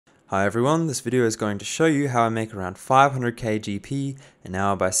Hi everyone, this video is going to show you how I make around 500k GP an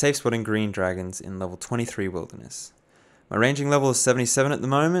hour by safe spotting green dragons in level 23 wilderness. My ranging level is 77 at the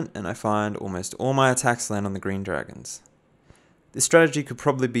moment and I find almost all my attacks land on the green dragons. This strategy could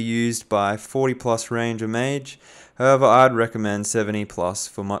probably be used by 40 plus range or mage, however I'd recommend 70 plus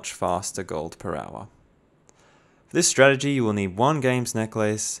for much faster gold per hour. For this strategy you will need 1 games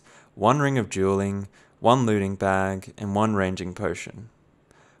necklace, 1 ring of dueling, 1 looting bag and 1 ranging potion.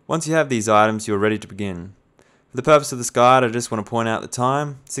 Once you have these items, you are ready to begin. For the purpose of this guide, I just want to point out the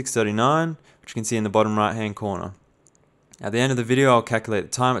time, 6:39, which you can see in the bottom right hand corner. At the end of the video, I'll calculate the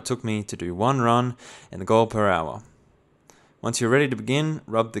time it took me to do 1 run and the gold per hour. Once you're ready to begin,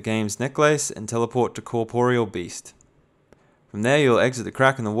 rub the game's necklace and teleport to Corporeal Beast. From there, you'll exit the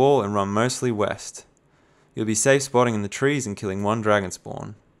crack in the wall and run mostly west. You'll be safe spotting in the trees and killing 1 dragon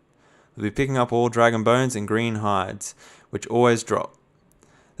spawn. You'll be picking up all dragon bones and green hides, which always drop.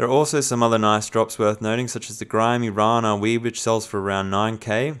 There are also some other nice drops worth noting, such as the Grimy Rana Weed, which sells for around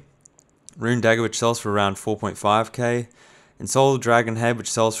 9k, Rune Dagger, which sells for around 4.5k, and Soul Dragon Head,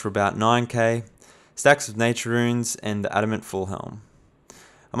 which sells for about 9k, stacks of Nature Runes, and the Adamant Full Helm.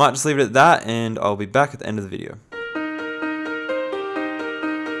 I might just leave it at that, and I'll be back at the end of the video.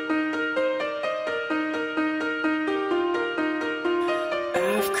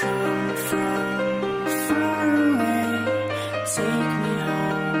 I've come from far away, take me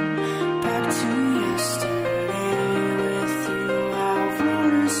home, back to yesterday. With you I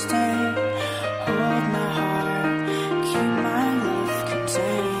wanna stay, hold my heart, keep my love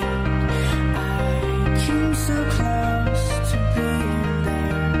contained. I came so close to being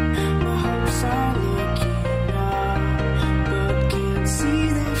there, my hopes are looking up, but can't see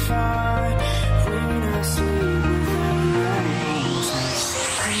that far when I sleep without you.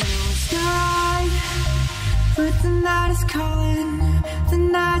 I know it's not, but the night is calling, the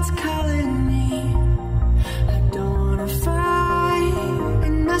night's calling me. I don't wanna fight,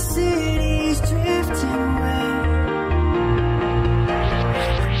 and my city's drifting away.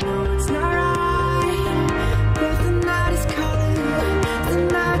 I know it's not right, but the night is calling, the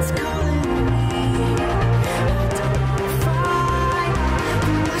night's calling me. I don't wanna fight,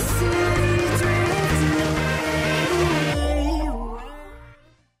 and my city's drifting away.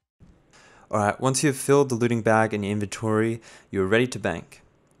 Alright, once you have filled the looting bag in your inventory, you are ready to bank.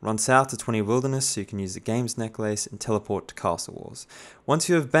 Run south to 20 wilderness so you can use the games necklace and teleport to Castle Walls. Once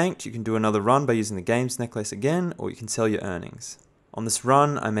you have banked, you can do another run by using the games necklace again, or you can sell your earnings. On this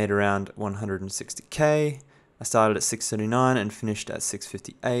run, I made around 160k. I started at 6:39 and finished at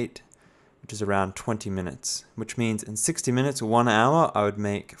 6:58, which is around 20 minutes, which means in 60 minutes or 1 hour, I would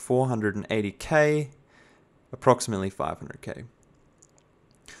make 480k, approximately 500k.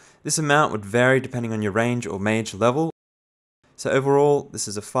 This amount would vary depending on your range or mage level. So overall, this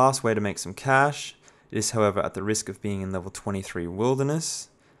is a fast way to make some cash. It is, however, at the risk of being in level 23 wilderness,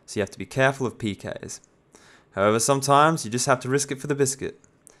 so you have to be careful of PKs. However, sometimes you just have to risk it for the biscuit.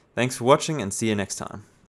 Thanks for watching and see you next time.